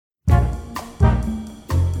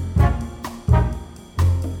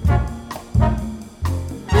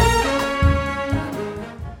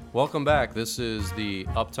Welcome back. This is the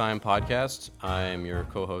Uptime Podcast. I'm your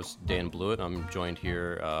co-host, Dan Blewett. I'm joined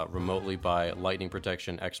here remotely by lightning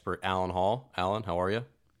protection expert Alan Hall. Alan, how are you?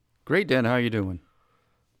 Great, Dan. How are you doing?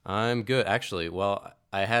 I'm good, actually. Well,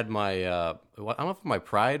 I had my, I don't know if my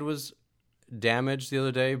pride was damaged the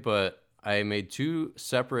other day, but I made two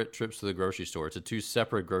separate trips to the grocery store, to two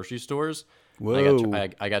separate grocery stores.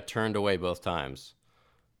 Whoa. I got turned away both times.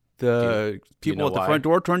 The people at the front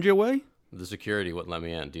door turned you away? The security wouldn't let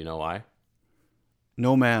me in. Do you know why?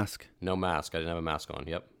 No mask. No mask. I didn't have a mask on.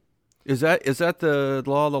 Yep. Is that the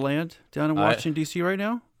law of the land down in Washington, D.C. right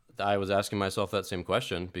now? I was asking myself that same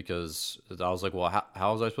question because I was like, well,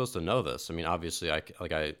 how was I supposed to know this? I mean, obviously, I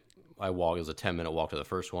walk. It was a 10-minute walk to the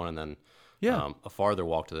first one, and then a farther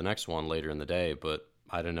walk to the next one later in the day. But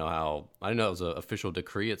I didn't know how. I didn't know it was an official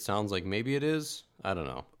decree. It sounds like maybe it is. I don't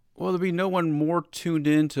know. Well, there'd be no one more tuned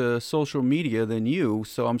into social media than you,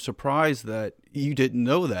 so I'm surprised that you didn't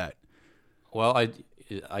know that. Well,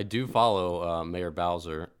 I do follow Mayor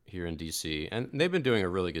Bowser here in D.C., and they've been doing a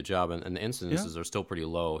really good job, and the incidences are still pretty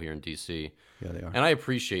low here in D.C. Yeah, they are. And I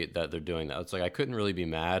appreciate that they're doing that. It's like I couldn't really be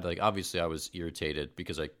mad. Like, obviously, I was irritated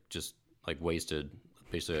because I just, wasted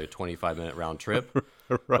basically a 25-minute round trip.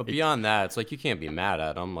 Right. But beyond that, it's like you can't be mad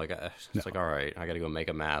at them. Like, it's like, all right, I got to go make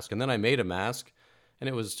a mask. And then I made a mask, and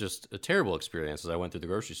it was just a terrible experience as I went through the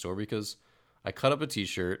grocery store because I cut up a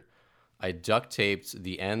T-shirt, I duct taped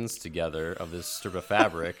the ends together of this strip of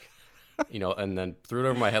fabric, and then threw it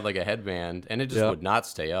over my head like a headband, and it just would not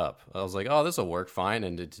stay up. I was like, oh, this will work fine,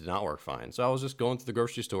 and it did not work fine. So I was just going through the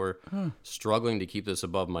grocery store, struggling to keep this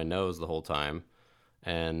above my nose the whole time,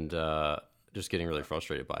 and just getting really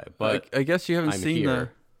frustrated by it. But I guess you haven't seen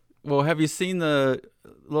here. Well, have you seen the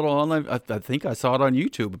little online? I think I saw it on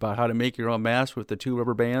YouTube about how to make your own mask with the two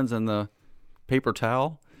rubber bands and the paper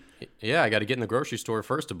towel. Yeah, I got to get in the grocery store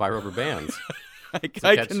first to buy rubber bands. I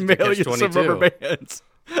can mail you some rubber bands.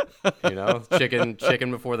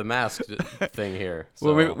 Chicken before the mask thing here.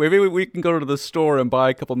 So. Well, maybe we can go to the store and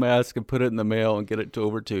buy a couple masks and put it in the mail and get it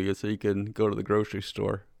over to you so you can go to the grocery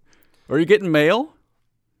store. Are you getting mail?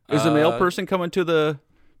 Is the mail person coming to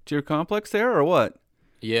your complex there or what?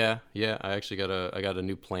 Yeah. I actually got a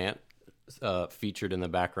new plant featured in the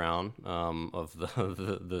background of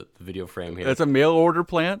the video frame here. It's a mail order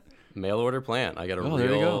plant. Mail order plant. I got a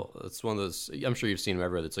There you go. It's one of those. I'm sure you've seen them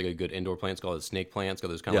everywhere. It's like a good indoor plant. It's called a snake plant. It's got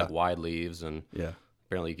those kind of like wide leaves, and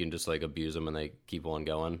apparently you can just like abuse them and they keep on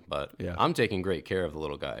going. But I'm taking great care of the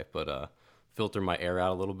little guy. But filter my air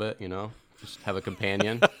out a little bit. Just have a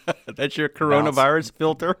companion. That's your coronavirus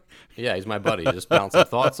filter? Yeah, he's my buddy. Just bouncing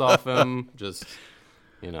thoughts off him. Just,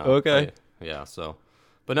 Okay. So.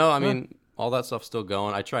 But no, I mean, all that stuff's still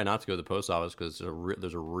going. I try not to go to the post office because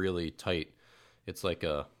there's a really tight, it's like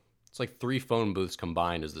 3 phone booths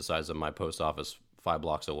combined is the size of my post office 5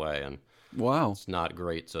 blocks away. And wow, it's not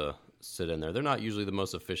great to sit in there. They're not usually the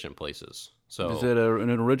most efficient places. So is it an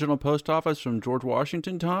original post office from George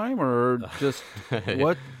Washington time, or just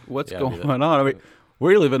what's going on? I mean,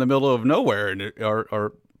 we live in the middle of nowhere, and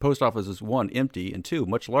our post office is 1, empty, and 2,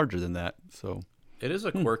 much larger than that. So it is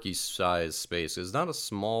a quirky size space. It's not a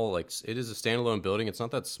small it is a standalone building. It's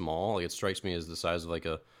not that small. It strikes me as the size of like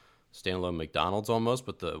a standalone McDonald's almost,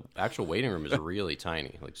 but the actual waiting room is really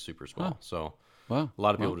tiny, like super small. So a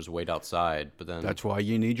lot of people just wait outside. But then that's why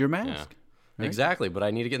you need your mask. Yeah. Right? Exactly, but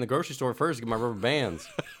I need to get in the grocery store first to get my rubber bands.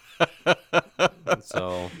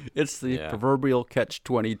 So it's the proverbial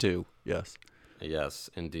catch-22. Yes,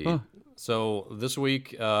 indeed. So this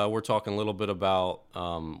week we're talking a little bit about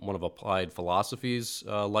one of Applied Philosophy's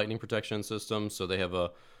lightning protection systems. So they have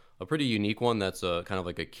a pretty unique one that's kind of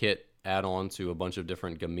like a kit add-on to a bunch of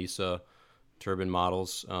different Gamesa turbine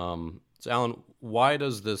models. So Alan, why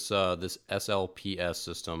does this SLPS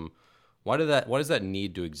system? Why does that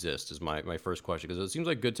need to exist? Is my first question, because it seems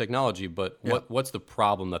like good technology, but what's the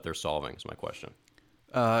problem that they're solving? Is my question.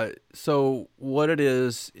 So what it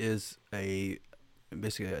is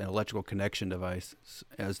basically an electrical connection device.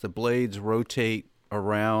 As the blades rotate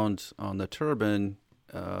around on the turbine,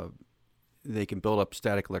 they can build up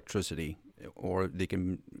static electricity, or they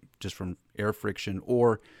can just from air friction,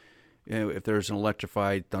 or if there's an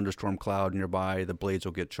electrified thunderstorm cloud nearby, the blades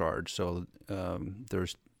will get charged. So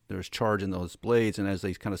there's charge in those blades, and as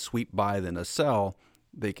they kind of sweep by the nacelle,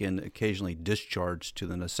 they can occasionally discharge to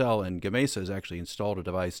the nacelle, and Gamesa has actually installed a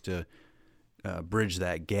device to bridge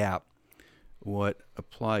that gap. What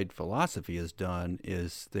Applied Philosophy has done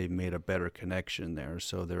is they've made a better connection there,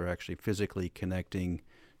 so they're actually physically connecting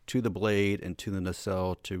to the blade and to the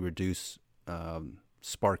nacelle to reduce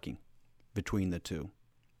sparking between the two.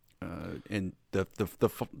 And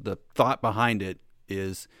the thought behind it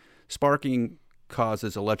is sparking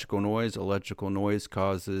causes electrical noise. Electrical noise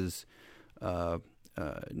causes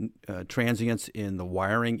transients in the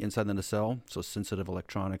wiring inside the nacelle. So sensitive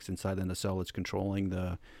electronics inside the nacelle that's controlling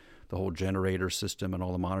the whole generator system and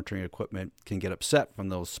all the monitoring equipment can get upset from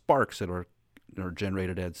those sparks that are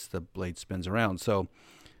generated as the blade spins around. So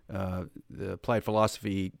the applied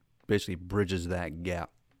philosophy basically bridges that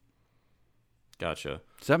gap. Gotcha.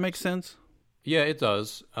 Does that make sense? Yeah, it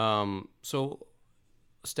does. So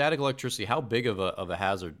static electricity, how big of a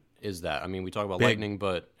hazard is that? I mean, we talk about lightning,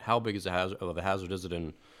 but how big is of a hazard is it,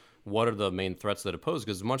 and what are the main threats that it poses?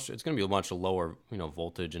 Because it's going to be a much lower,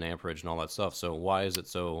 voltage and amperage and all that stuff. So why is it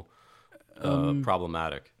so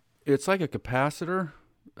problematic? It's like a capacitor.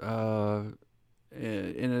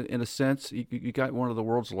 In a sense, you got one of the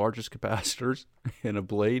world's largest capacitors in a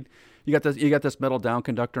blade. You got this metal down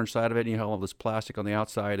conductor inside of it, and you have all this plastic on the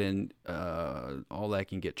outside, and all that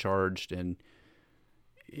can get charged, and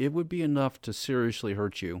it would be enough to seriously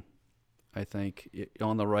hurt you. I think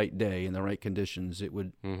on the right day, in the right conditions, it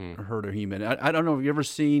would hurt a human. I don't know. Have you ever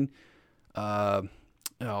seen? Oh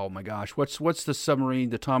my gosh, what's the submarine?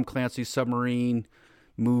 The Tom Clancy submarine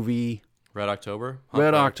movie. Red October?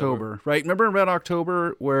 Red October, right? Remember in Red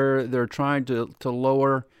October where they're trying to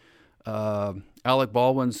lower Alec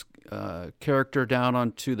Baldwin's character down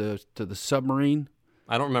onto the submarine?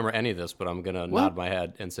 I don't remember any of this, but I'm gonna nod my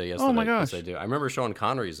head and say yes. Oh my gosh, yes, I do. I remember Sean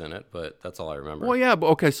Connery's in it, but that's all I remember. Well, yeah, but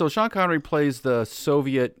okay. So Sean Connery plays the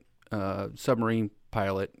Soviet submarine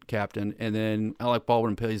pilot captain, and then Alec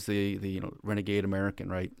Baldwin plays the renegade American,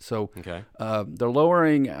 right? So they're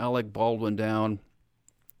lowering Alec Baldwin down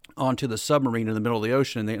onto the submarine in the middle of the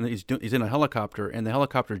ocean, and he's in a helicopter, and the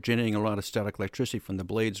helicopter is generating a lot of static electricity from the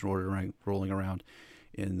blades rolling around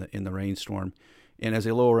in the rainstorm. And as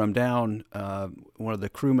they lower him down, one of the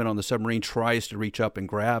crewmen on the submarine tries to reach up and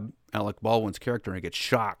grab Alec Baldwin's character, and he gets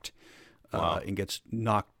shocked and gets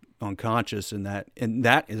knocked unconscious. And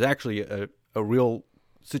that is actually a real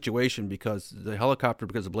situation because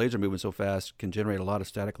the blades are moving so fast, can generate a lot of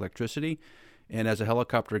static electricity. And as a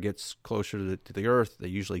helicopter gets closer to the earth, they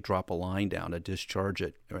usually drop a line down to discharge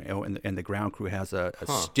it. And the ground crew has a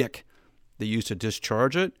stick they use to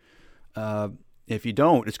discharge it. If you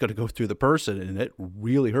don't, it's going to go through the person, and it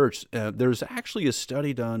really hurts. There's actually a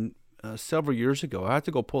study done several years ago. I have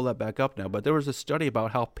to go pull that back up now. But there was a study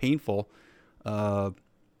about how painful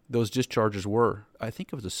those discharges were. I think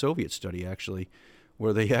it was a Soviet study, actually,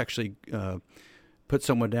 where they actually put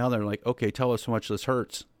someone down there and like, okay, tell us how much this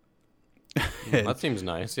hurts. That seems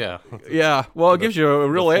nice, yeah. Yeah, well, it gives you a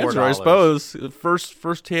real answer, I suppose.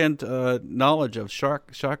 First-hand knowledge of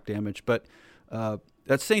shock damage. But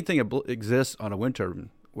that same thing exists on a wind turbine,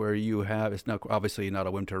 where it's not obviously not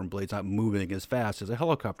a wind turbine blade. It's not moving as fast as a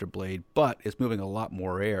helicopter blade, but it's moving a lot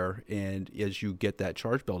more air. And as you get that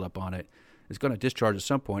charge buildup on it, it's going to discharge at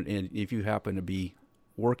some point. And if you happen to be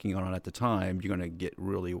working on it at the time, you're going to get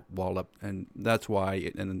really walled up. And that's why,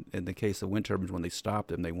 in the case of wind turbines, when they stop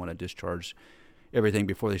them, they want to discharge everything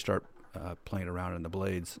before they start playing around in the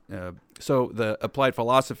blades. So the applied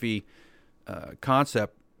philosophy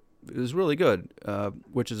concept is really good,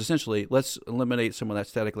 which is essentially let's eliminate some of that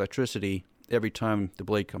static electricity every time the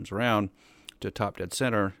blade comes around to top dead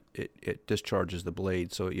center. It discharges the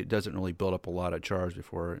blade, so it doesn't really build up a lot of charge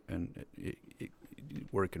before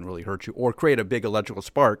where it can really hurt you or create a big electrical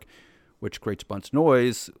spark, which creates a bunch of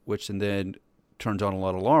noise, which then turns on a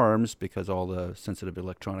lot of alarms because all the sensitive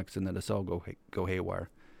electronics in the nacelle go haywire.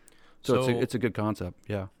 So it's a good concept.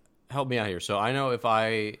 Yeah. Help me out here. So I know if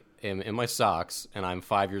I am in my socks and I'm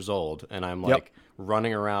 5 years old and I'm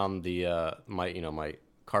running around the my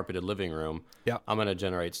carpeted living room, I'm going to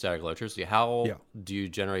generate static electricity. How do you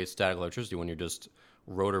generate static electricity when you're just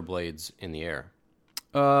rotor blades in the air?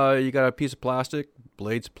 You got a piece of plastic,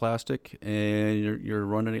 blades plastic, and you're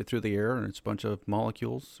running it through the air, and it's a bunch of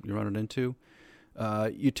molecules you're running into.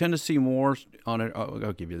 You tend to see more on it.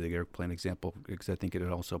 I'll give you the airplane example because I think it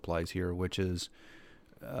also applies here, which is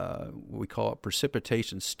we call it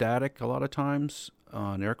precipitation static a lot of times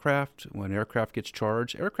on aircraft. When aircraft gets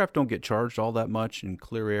charged, aircraft don't get charged all that much in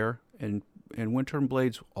clear air, and wind turbine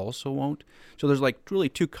blades also won't. So there's like really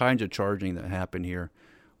two kinds of charging that happen here.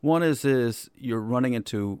 One is you're running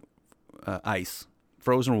into ice,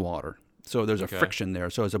 frozen water. So there's a friction there.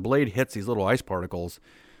 So as a blade hits these little ice particles,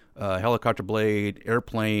 helicopter blade,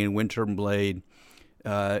 airplane, wind turbine blade,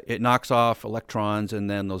 it knocks off electrons, and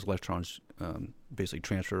then those electrons basically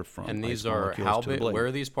transfer from and these are how big? Where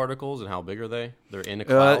are these particles and how big are they? They're in a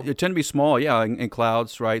cloud? They tend to be small, in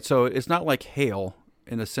clouds, right? So it's not like hail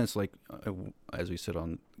in the sense like, as we said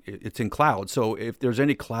it's in clouds. So if there's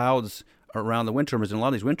any clouds around the wind turbines, and a lot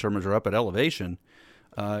of these wind turbines are up at elevation,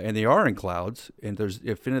 and they are in clouds. And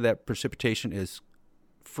if any of that precipitation is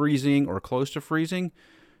freezing or close to freezing,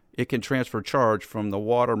 it can transfer charge from the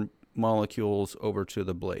water molecules over to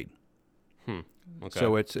the blade. Okay.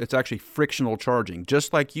 So it's actually frictional charging,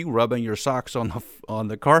 just like you rubbing your socks on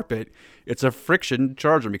the carpet. It's a friction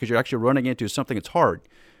charging because you're actually running into something that's hard.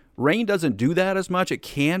 Rain doesn't do that as much. It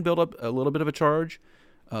can build up a little bit of a charge,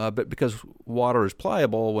 but because water is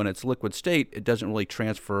pliable, when it's liquid state, it doesn't really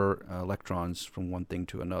transfer electrons from one thing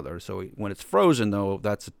to another. So when it's frozen, though,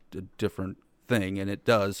 that's a different thing, and it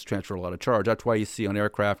does transfer a lot of charge. That's why you see on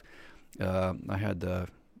aircraft, I had the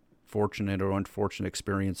fortunate or unfortunate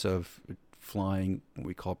experience of flying what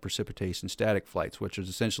we call precipitation static flights, which is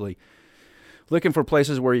essentially looking for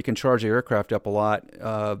places where you can charge the aircraft up a lot.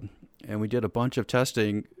 And we did a bunch of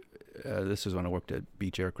testing. This is when I worked at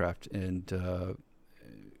Beach Aircraft. And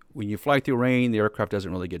when you fly through rain, the aircraft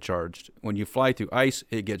doesn't really get charged. When you fly through ice,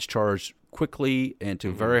 it gets charged quickly and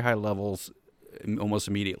to very high levels almost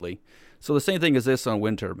immediately. So the same thing is this on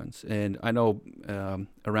wind turbines. And I know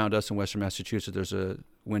around us in Western Massachusetts,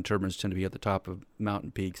 wind turbines tend to be at the top of mountain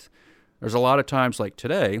peaks. There's a lot of times like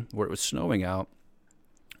today where it was snowing out.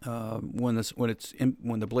 When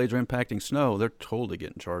the blades are impacting snow, they're totally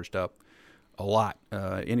getting charged up a lot.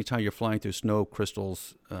 Anytime you're flying through snow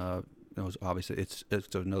crystals, obviously it's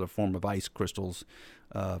another form of ice crystals.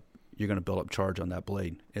 You're going to build up charge on that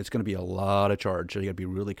blade. It's going to be a lot of charge, so you got to be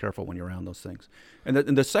really careful when you're around those things. And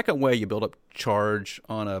the second way you build up charge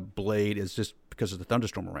on a blade is just because of the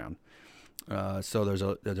thunderstorm around. So there's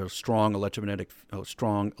a strong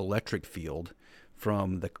electric field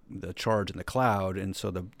from the charge in the cloud, and so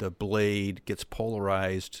the blade gets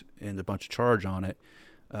polarized and a bunch of charge on it.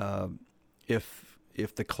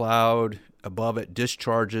 If the cloud above it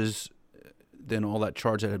discharges, then all that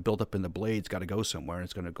charge that had built up in the blade's got to go somewhere, and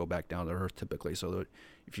it's going to go back down to Earth typically. So that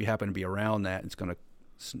if you happen to be around that, it's going to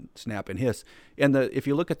snap and hiss. And if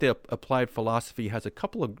you look at the Applied Philosophy, it has a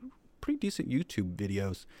couple of pretty decent YouTube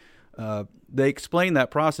videos. They explain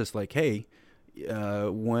that process like, hey,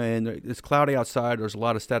 when it's cloudy outside, there's a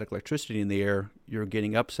lot of static electricity in the air, you're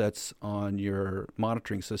getting upsets on your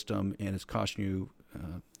monitoring system, and it's costing you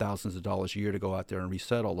thousands of dollars a year to go out there and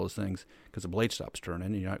reset all those things because the blade stops turning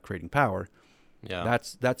and you're not creating power. Yeah.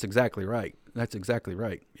 That's exactly right. That's exactly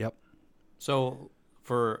right. Yep. So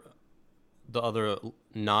for the other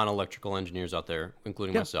non-electrical engineers out there,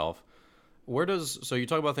 including myself, so you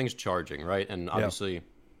talk about things charging, right? And obviously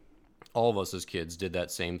all of us as kids did that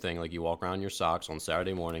same thing. Like you walk around in your socks on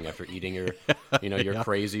Saturday morning after eating your, your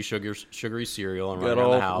crazy sugary cereal and running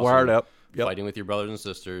around the house. Wired up. Yep. Fighting with your brothers and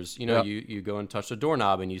sisters. You go and touch the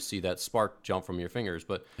doorknob and you see that spark jump from your fingers.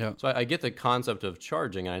 But so I get the concept of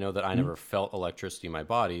charging, and I know that I never felt electricity in my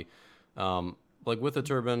body. Like with a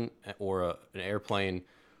turbine or an airplane,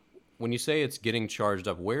 when you say it's getting charged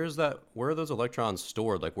up, where are those electrons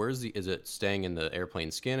stored? Like is it staying in the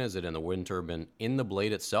airplane skin? Is it in the wind turbine in the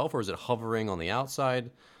blade itself, or is it hovering on the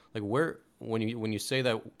outside? Like when you say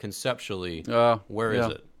that conceptually, where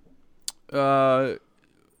is it?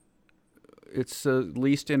 It's a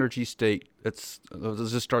least energy state. Let's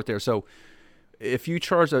just start there. So if you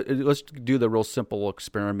charge let's do the real simple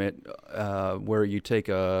experiment where you take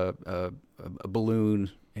a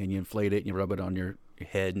balloon and you inflate it and you rub it on your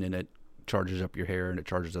head, and then it charges up your hair and it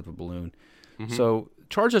charges up the balloon. Mm-hmm. So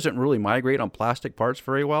charge doesn't really migrate on plastic parts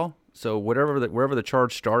very well. So wherever the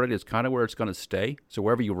charge started is kind of where it's going to stay. So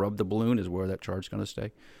wherever you rub the balloon is where that charge is going to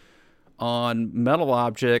stay. On metal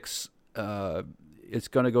objects, it's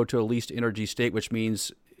going to go to a least energy state, which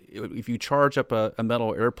means if you charge up a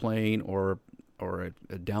metal airplane or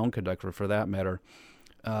a down conductor for that matter,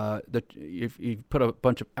 if you put a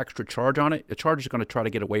bunch of extra charge on it, the charge is going to try to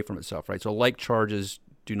get away from itself, right? So like charges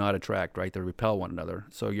do not attract, right? They repel one another.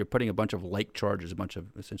 So you're putting a bunch of like charges, a bunch of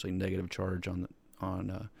essentially negative charge on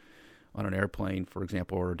an airplane, for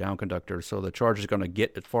example, or a down conductor. So the charge is going to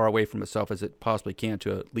get as far away from itself as it possibly can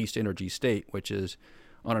to a least energy state, which is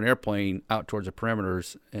on an airplane out towards the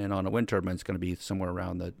perimeters, and on a wind turbine it's going to be somewhere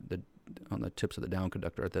around on the tips of the down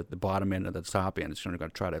conductor at the bottom end and the top end. It's going to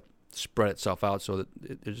try to spread itself out so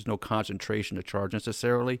that there's no concentration of charge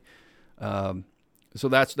necessarily. So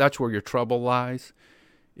that's where your trouble lies.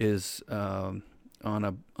 Is on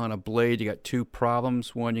a blade you got two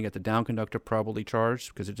problems. One, you got the down conductor probably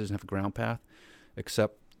charged because it doesn't have a ground path,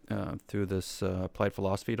 except through this Applied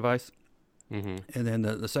Philosophy device. Mm-hmm. And then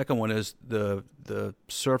the second one is the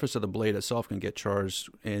surface of the blade itself can get charged,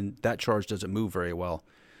 and that charge doesn't move very well.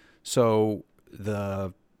 So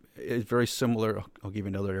it's very similar. I'll give you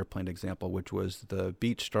another airplane example, which was the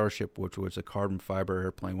Beech Starship, which was a carbon fiber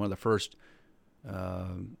airplane, one of the first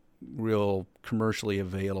real commercially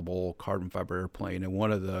available carbon fiber airplane, and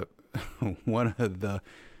one of the one of the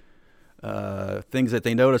things that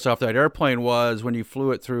they noticed off that airplane was when you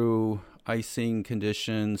flew it through icing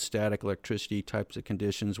conditions, static electricity types of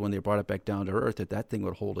conditions, when they brought it back down to Earth, that thing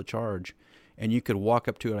would hold a charge, and you could walk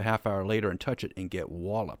up to it a half hour later and touch it and get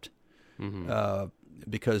walloped.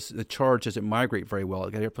 Because the charge doesn't migrate very well.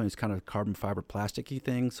 The airplane is kind of carbon fiber plasticky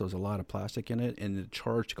thing, so there's a lot of plastic in it, and the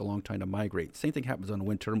charge took a long time to migrate. Same thing happens on the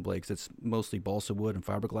wind turbine blades. It's mostly balsa wood and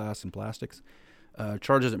fiberglass and plastics.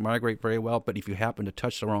 Charge doesn't migrate very well, but if you happen to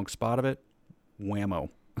touch the wrong spot of it, whammo,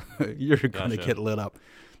 you're going to get lit up.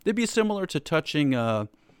 It'd be similar to touching a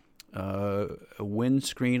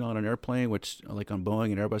windscreen on an airplane, which, like on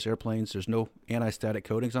Boeing and Airbus airplanes, there's no anti-static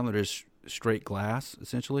coatings on there. There's straight glass,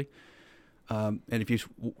 essentially. And if you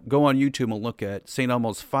go on YouTube and look at St.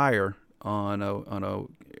 Elmo's fire on a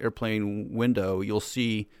airplane window, you'll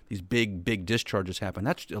see these big discharges happen.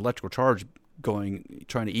 That's electrical charge trying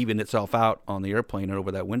to even itself out on the airplane and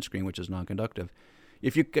over that windscreen, which is non-conductive.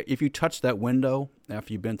 If you touch that window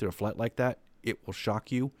after you've been through a flight like that, it will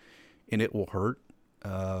shock you, and it will hurt.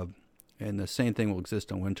 And the same thing will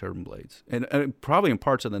exist on wind turbine blades, and probably in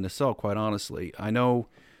parts of the nacelle. Quite honestly, I know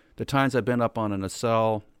the times I've been up on a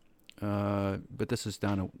nacelle. But this is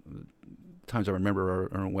down at times I remember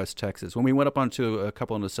are in West Texas. When we went up onto a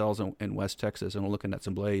couple of nacelles in West Texas and we're looking at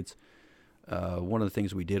some blades, one of the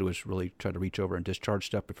things we did was really try to reach over and discharge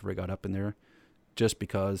stuff before we got up in there, just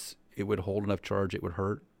because it would hold enough charge, it would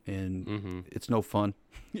hurt, and it's no fun.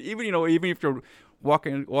 Even if you're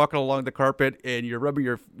walking along the carpet and you're rubbing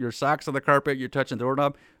your socks on the carpet, you're touching the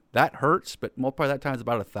doorknob, that hurts. But multiply that times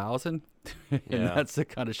about 1,000, and that's the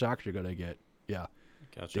kind of shocks you're gonna get. Yeah.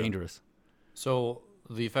 Gotcha. Dangerous. So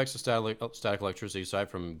the effects of static electricity, aside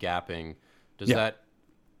from gapping, does that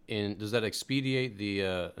expedite the?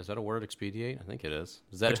 Is that a word? Expedite? I think it is.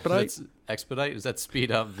 Does that expedite? Does that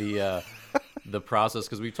speed up the the process?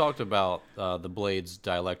 Because we've talked about the blades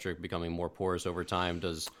dielectric becoming more porous over time.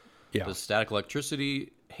 Does static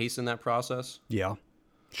electricity hasten that process? Yeah.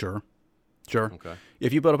 Sure. Okay.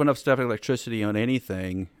 If you put up enough static electricity on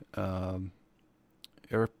anything,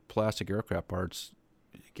 plastic aircraft parts.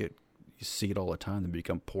 You see it all the time. They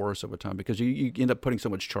become porous over time because you end up putting so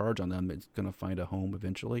much charge on them. It's going to find a home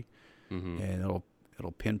eventually, and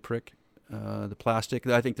it'll pinprick the plastic.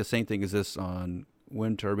 I think the same thing is this on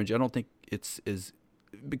wind turbines. I don't think it's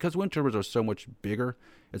because wind turbines are so much bigger.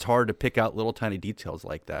 It's hard to pick out little tiny details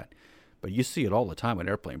like that. But you see it all the time on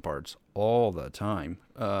airplane parts, all the time.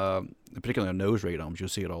 Particularly on nose radomes, you'll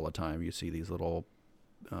see it all the time. You see these little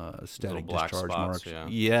static discharge marks.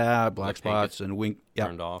 Black spots and wing.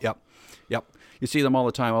 Turned off. Yep. You see them all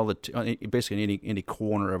the time. Basically in any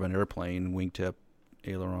corner of an airplane, wingtip,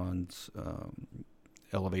 ailerons,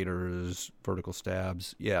 elevators, vertical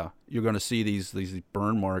stabs. Yeah, you're going to see these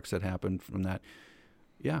burn marks that happen from that.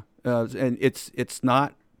 Yeah, and it's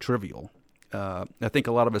not trivial. I think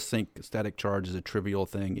a lot of us think static charge is a trivial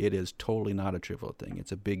thing. It is totally not a trivial thing.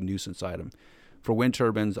 It's a big nuisance item. For wind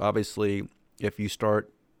turbines, obviously, if you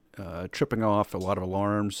start tripping off a lot of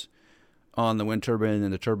alarms on the wind turbine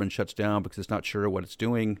and the turbine shuts down because it's not sure what it's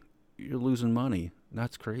doing, you're losing money.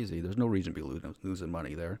 That's crazy. There's no reason to be losing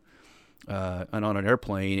money there. And on an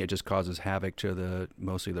airplane, it just causes havoc to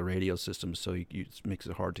mostly the radio systems, so it makes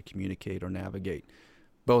it hard to communicate or navigate.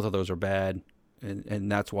 Both of those are bad, and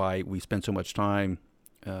that's why we spend so much time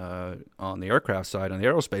on the aircraft side. On the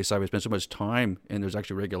aerospace side, we spend so much time, and there's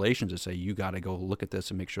actually regulations that say you got to go look at this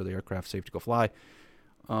and make sure the aircraft's safe to go fly.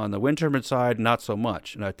 On the wind turbine side, not so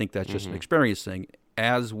much, and I think that's just an experience thing.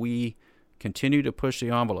 As we continue to push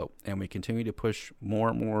the envelope and we continue to push more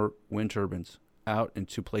and more wind turbines out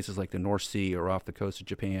into places like the North Sea or off the coast of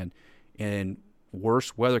Japan in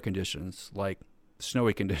worse weather conditions, like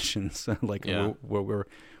snowy conditions, like where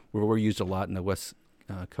we're used a lot in the west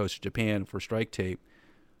coast of Japan for strike tape,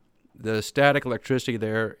 the static electricity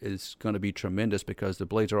there is going to be tremendous because the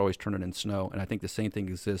blades are always turning in snow. And I think the same thing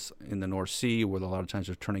exists in the North Sea, where a lot of times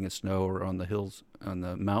they're turning in snow, or on the hills, on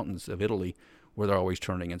the mountains of Italy, where they're always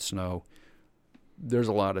turning in snow. There's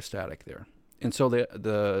a lot of static there. And so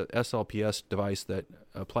the SLPS device that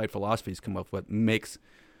Applied Philosophy's come up with makes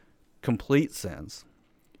complete sense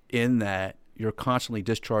in that you're constantly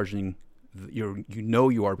discharging. You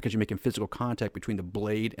are, because you're making physical contact between the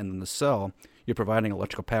blade and the nacelle. You're providing an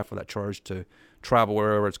electrical path for that charge to travel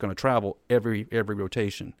wherever it's going to travel every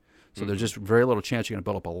rotation. So there's just very little chance you're going to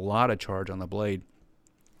build up a lot of charge on the blade.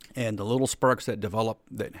 And the little sparks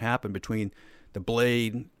that happen between the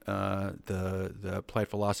blade, the Applied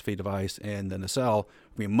Philosophy device, and the nacelle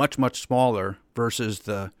will be much, much smaller versus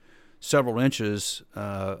the several inches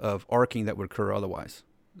of arcing that would occur otherwise.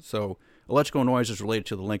 So electrical noise is related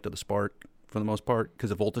to the length of the spark for the most part because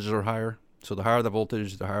the voltages are higher. So the higher the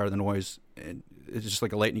voltage, the higher the noise. And it's just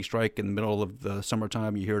like a lightning strike in the middle of the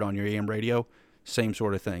summertime. You hear it on your AM radio. Same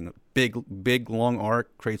sort of thing. Big, long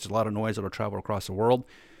arc creates a lot of noise that will travel across the world.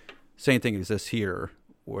 Same thing exists here,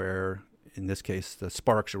 where in this case the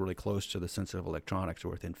sparks are really close to the sensitive electronics, or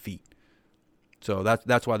within feet. So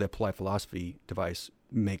that's why the applied philosophy device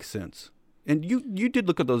makes sense. And you did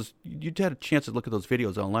look at those. You had a chance to look at those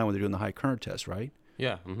videos online when they're doing the high current test, right?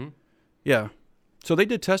 Yeah. Mm-hmm. Yeah. So they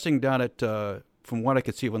did testing down at, from what I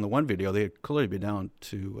could see from the one video, they had clearly been down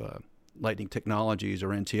to Lightning Technologies or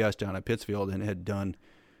NTS down at Pittsfield and had done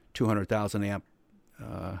 200,000 amp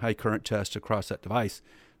high current tests across that device.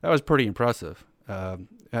 That was pretty impressive. Can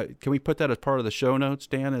we put that as part of the show notes,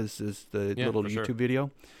 Dan, is the little YouTube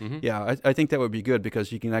video? Mm-hmm. Yeah, I think that would be good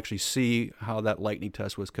because you can actually see how that lightning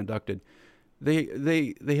test was conducted.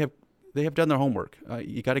 They have done their homework.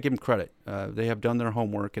 You got to give them credit. They have done their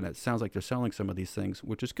homework, and it sounds like they're selling some of these things,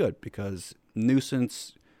 which is good because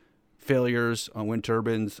nuisance failures on wind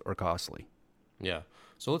turbines are costly. Yeah.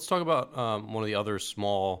 So let's talk about one of the other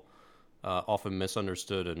small, often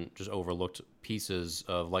misunderstood and just overlooked pieces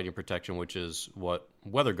of lightning protection, which is what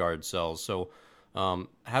WeatherGuard sells. So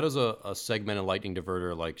how does a segmented lightning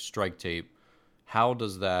diverter like strike tape, how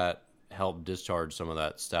does that help discharge some of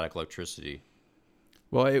that static electricity?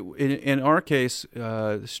 Well, in our case,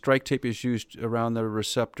 strike tape is used around the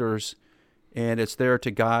receptors, and it's there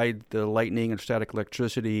to guide the lightning and static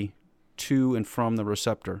electricity to and from the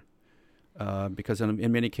receptor. Because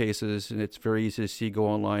in many cases, and it's very easy to see, go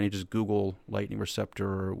online and just Google lightning receptor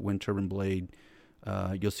or wind turbine blade.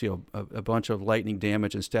 You'll see a bunch of lightning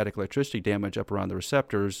damage and static electricity damage up around the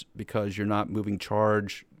receptors because you're not moving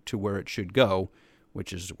charge to where it should go,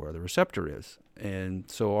 which is where the receptor is. And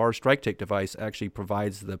so our strike tape device actually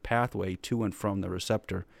provides the pathway to and from the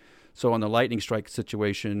receptor. So on the lightning strike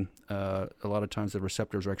situation, a lot of times the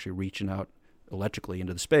receptors are actually reaching out electrically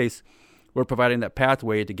into the space. We're providing that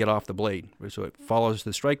pathway to get off the blade. So it follows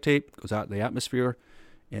the strike tape, goes out in the atmosphere,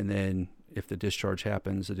 and then if the discharge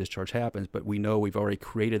happens, the discharge happens. But we know we've already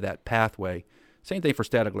created that pathway. Same thing for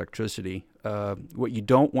static electricity. What you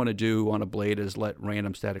don't want to do on a blade is let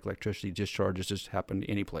random static electricity discharges just happen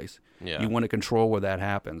any place. Yeah. You want to control where that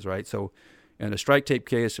happens, right? So in a strike tape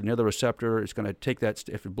case, another receptor is going to take that.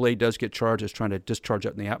 If the blade does get charged, it's trying to discharge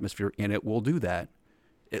up in the atmosphere, and it will do that.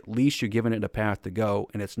 At least you're giving it a path to go,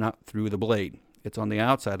 and it's not through the blade. It's on the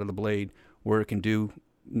outside of the blade where it can do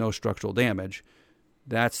no structural damage.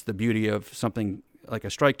 That's the beauty of something like a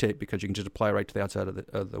strike tape, because you can just apply right to the outside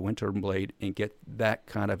of the wind turbine blade and get that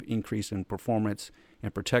kind of increase in performance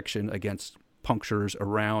and protection against punctures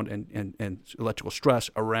around and electrical stress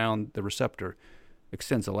around the receptor.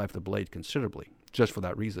 Extends the life of the blade considerably just for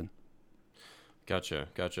that reason. Gotcha.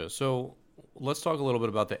 So let's talk a little bit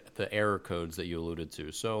about the error codes that you alluded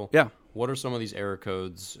to. So yeah, what are some of these error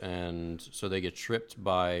codes? And so they get tripped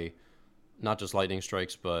by not just lightning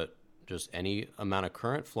strikes, but just any amount of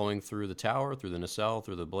current flowing through the tower, through the nacelle,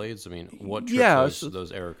 through the blades? I mean, what trips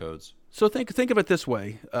those error codes? So think of it this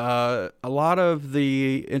way. A lot of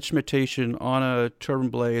the instrumentation on a turbine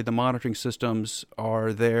blade, the monitoring systems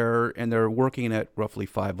are there, and they're working at roughly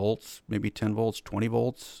 5 volts, maybe 10 volts, 20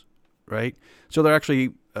 volts, right? So they're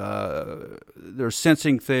actually they're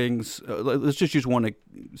sensing things. Let's just use one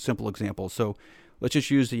simple example. So let's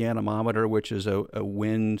just use the anemometer, which is a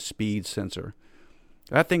wind speed sensor.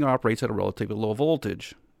 That thing operates at a relatively low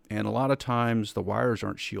voltage, and a lot of times the wires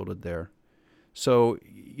aren't shielded there. So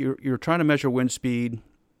you're trying to measure wind speed.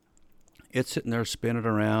 It's sitting there spinning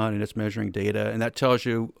around, and it's measuring data, and that tells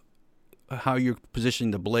you how you're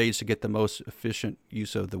positioning the blades to get the most efficient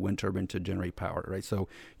use of the wind turbine to generate power, right? So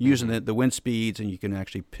using the wind speeds, and you can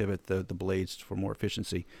actually pivot the blades for more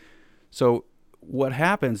efficiency. So what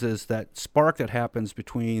happens is that spark that happens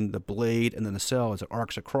between the blade and the nacelle as it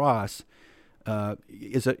arcs across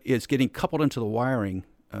is getting coupled into the wiring,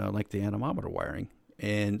 like the anemometer wiring.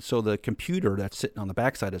 And so the computer that's sitting on the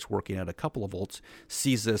backside that's working at a couple of volts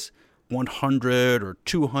sees this 100 or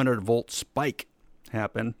 200 volt spike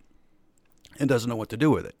happen and doesn't know what to do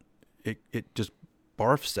with it. It just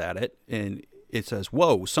barfs at it, and it says,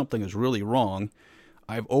 whoa, something is really wrong.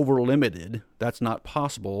 I've over-limited. That's not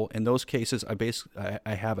possible. In those cases,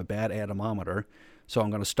 I have a bad anemometer, so I'm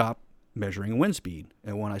going to stop measuring wind speed.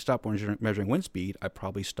 And when I stop measuring wind speed, I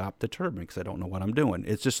probably stop the turbine because I don't know what I'm doing.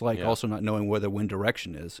 It's just like also not knowing where the wind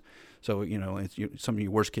direction is. So, it's some of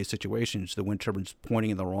your worst case situations, the wind turbine's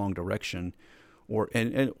pointing in the wrong direction,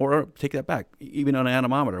 Or take that back, even on an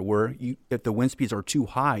anemometer, where if the wind speeds are too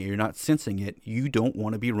high and you're not sensing it, you don't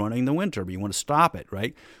want to be running the wind turbine. You want to stop it,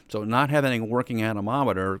 right? So not having a working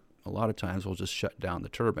anemometer a lot of times will just shut down the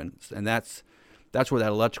turbines, and that's where that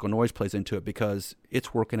electrical noise plays into it, because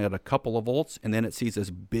it's working at a couple of volts, and then it sees this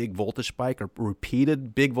big voltage spike or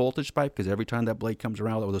repeated big voltage spike, because every time that blade comes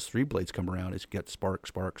around, or those three blades come around, it gets spark,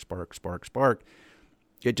 spark, spark, spark, spark.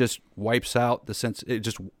 It just wipes out the sense. It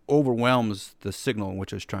just overwhelms the signal in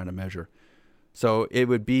which it's trying to measure. So it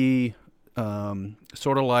would be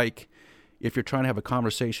sort of like if you're trying to have a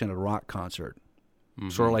conversation at a rock concert,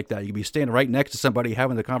 sort of like that. You'd be standing right next to somebody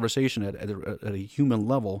having the conversation at a human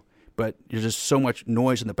level, but there's just so much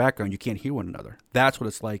noise in the background you can't hear one another. That's what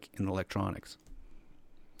it's like in electronics.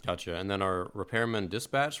 Gotcha. And then are repairmen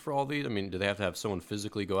dispatched for all these? I mean, do they have to have someone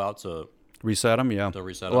physically go out to reset them? Yeah, to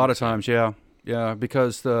reset a them? lot of times, yeah. Yeah,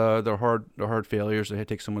 because they're hard failures. They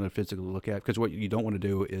take someone to physically look at. Because what you don't want to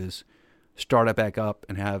do is start it back up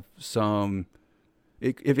and have some.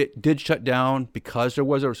 If it did shut down because there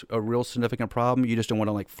was a real significant problem, you just don't want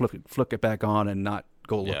to like flick it back on and not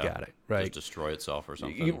go look at it, right? Just destroy itself or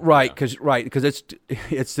something. Right, because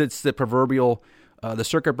it's the proverbial. The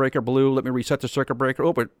circuit breaker blew. Let me reset the circuit breaker.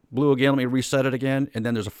 Oh, it blew again. Let me reset it again, and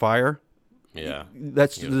then there's a fire. Yeah,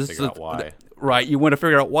 that's figure out why. Right, you want to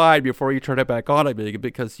figure out why before you turn it back on,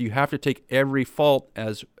 because you have to take every fault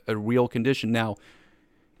as a real condition. Now,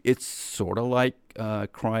 it's sort of like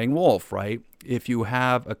crying wolf, right? If you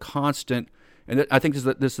have a constant, and I think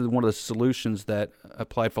this is one of the solutions that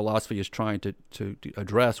applied philosophy is trying to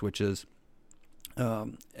address, which is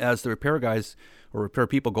as the repair guys or repair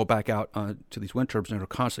people go back out to these wind turbines and are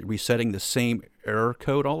constantly resetting the same error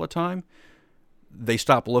code all the time, they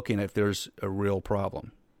stop looking if there's a real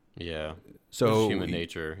problem. Yeah. So it's human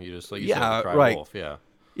nature. You just like you said, cry right. wolf. Yeah.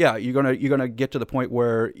 Yeah, you're gonna get to the point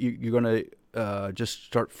where you're gonna just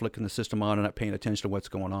start flicking the system on and not paying attention to what's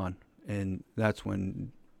going on, and that's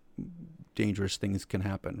when dangerous things can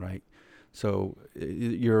happen, right? So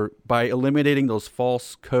you're by eliminating those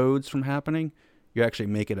false codes from happening, you actually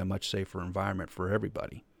make it a much safer environment for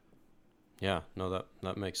everybody. Yeah, no,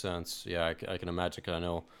 that makes sense. Yeah, I can imagine. 'Cause I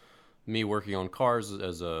know me working on cars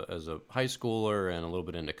as a high schooler and a little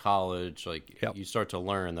bit into college, like you start to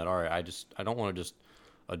learn that, all right, I don't want to just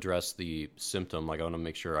address the symptom. Like I want to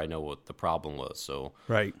make sure I know what the problem was. So,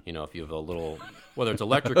 right. If you have a little, whether it's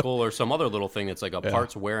electrical or some other little thing that's like a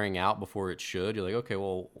part's wearing out before it should, you're like, okay,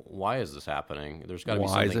 well, why is this happening? There's got to be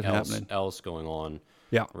something else going on,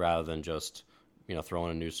 rather than just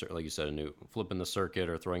throwing a new, like you said, flipping the circuit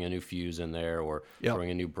or throwing a new fuse in there or throwing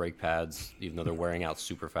in new brake pads, even though they're wearing out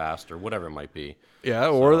super fast or whatever it might be. Yeah,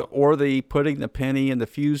 or the putting the penny in the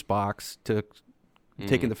fuse box to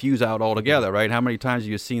taking the fuse out altogether, right? How many times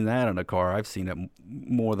have you seen that in a car? I've seen it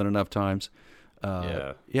more than enough times.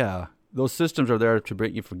 Yeah. Those systems are there to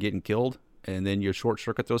prevent you from getting killed, and then you short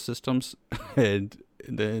circuit those systems, and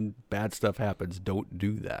then bad stuff happens. Don't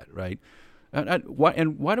do that, right? And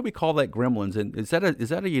why do we call that gremlins? And is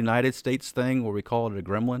that a United States thing where we call it a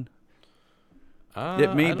gremlin?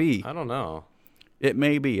 It may be. I don't know. It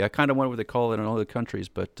may be. I kind of wonder what they call it in other countries,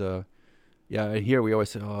 but here we always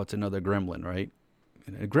say, "Oh, it's another gremlin," right?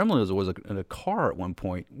 And a gremlin was in a car at one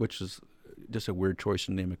point, which is just a weird choice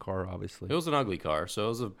to name a car, obviously. It was an ugly car, so it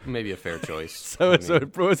was maybe a fair choice. So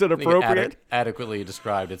was it appropriate? Adequately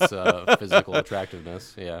described its physical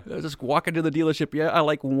attractiveness, yeah. Just walk into the dealership, I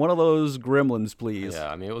like one of those gremlins, please.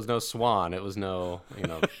 Yeah, I mean, it was no swan. It was no, I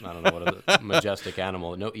don't know what is it, majestic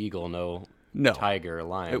animal. No eagle, no tiger,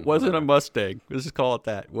 lion. It wasn't a Mustang. Let's just call it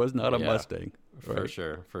that. It was not a Mustang. Right?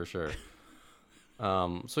 For sure.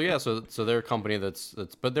 So they're a company that's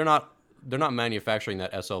but they're not manufacturing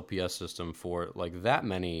that SLPS system for like that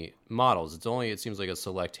many models. It seems like a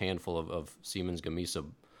select handful of Siemens Gamesa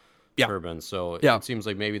turbines. So it seems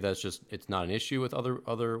like maybe it's not an issue with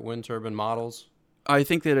other wind turbine models. I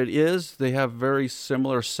think that it is. They have very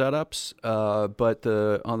similar setups, but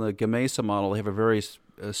on the Gamesa model, they have a very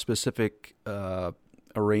specific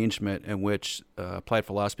arrangement in which Applied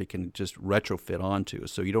Philosophy can just retrofit onto.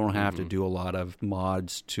 So you don't have to do a lot of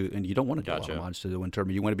mods and you don't want to do a lot of mods to the wind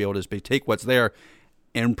turbine. You want to be able to take what's there,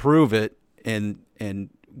 improve it, and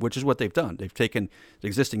which is what they've done. They've taken the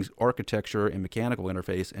existing architecture and mechanical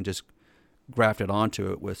interface and just grafted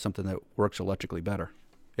onto it with something that works electrically better.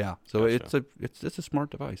 Yeah, so it's a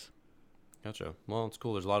smart device. Gotcha. Well, it's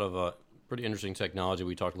cool. There's a lot of pretty interesting technology.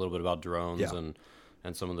 We talked a little bit about drones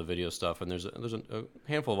and some of the video stuff, and there's a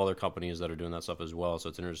handful of other companies that are doing that stuff as well. So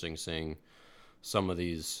it's interesting seeing some of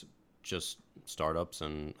these just startups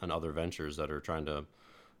and other ventures that are trying to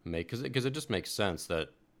make, because it just makes sense that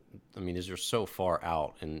I mean, these are so far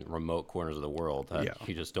out in remote corners of the world that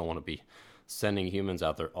you just don't want to be sending humans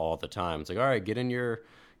out there all the time. It's like, all right, get in your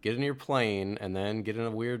plane and then get in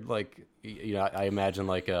a weird, like, I imagine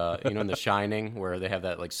like in The Shining where they have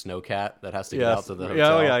that like snowcat that has to get out to the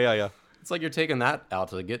hotel. Yeah. It's like you're taking that out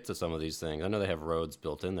to get to some of these things. I know they have roads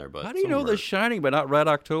built in there, but how do you know The Shining but not Red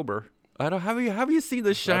October? I don't. Have you seen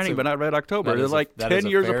The Shining but not Red October? They're like 10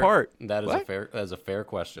 years apart. That is a fair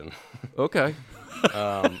question. Okay.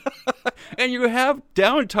 And you have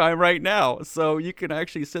downtime right now, so you can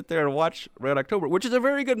actually sit there and watch Red October, which is a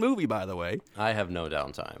very good movie, by the way. I have no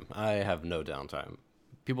downtime.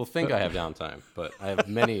 People think I have downtime, but I have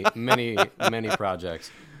many, many, many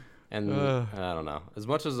projects. And I don't know. As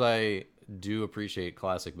much as I do appreciate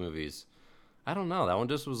classic movies, I don't know. That one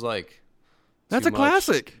just was like... That's a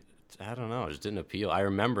classic. I don't know. It just didn't appeal. I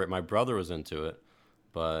remember it. My brother was into it,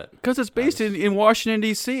 but... Because it's based in Washington,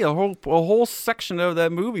 D.C. A whole section of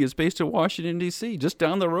that movie is based in Washington, D.C., just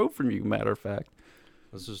down the road from you, matter of fact.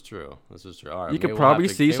 This is true. All right, you could probably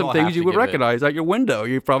see some things you would recognize out your window.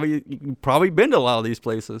 You probably been to a lot of these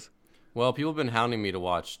places. Well, people have been hounding me to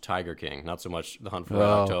watch Tiger King, not so much The Hunt for Red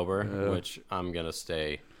October, which I'm gonna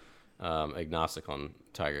stay agnostic on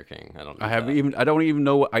Tiger King. I don't even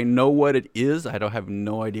know. I know what it is. I don't have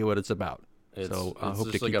no idea what it's about. It's hope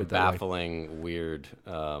just to like keep a it that baffling, weird.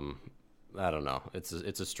 I don't know. It's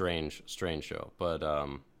a strange show, but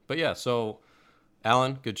yeah. So,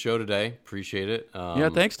 Alan, good show today. Appreciate it. Yeah,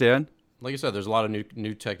 thanks, Dan. Like I said, there's a lot of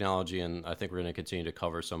new technology, and I think we're going to continue to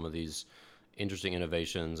cover some of these interesting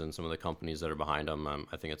innovations and some of the companies that are behind them.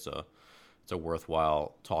 I think it's a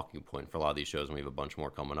worthwhile talking point for a lot of these shows, and we have a bunch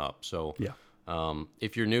more coming up. So,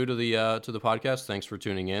 if you're new to the podcast, thanks for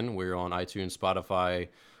tuning in. We're on iTunes, Spotify,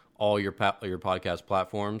 all your podcast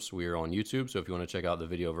platforms. We're on YouTube, so if you want to check out the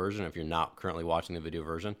video version, if you're not currently watching the video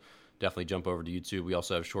version, definitely jump over to YouTube. We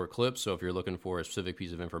also have short clips, so if you're looking for a specific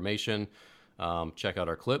piece of information, check out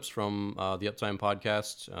our clips from the Uptime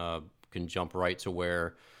podcast. You can jump right to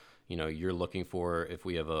where you're looking for, if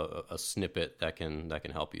we have a snippet that can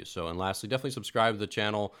help you. So, and lastly, definitely subscribe to the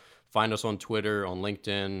channel. Find us on Twitter, on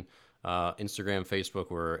LinkedIn, Instagram, Facebook.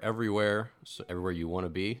 We're everywhere, so everywhere you want to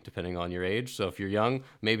be, depending on your age. So if you're young,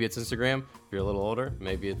 maybe it's Instagram. If you're a little older,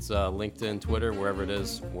 maybe it's LinkedIn, Twitter, wherever it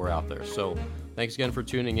is, we're out there. So thanks again for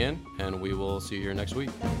tuning in, and we will see you here next week.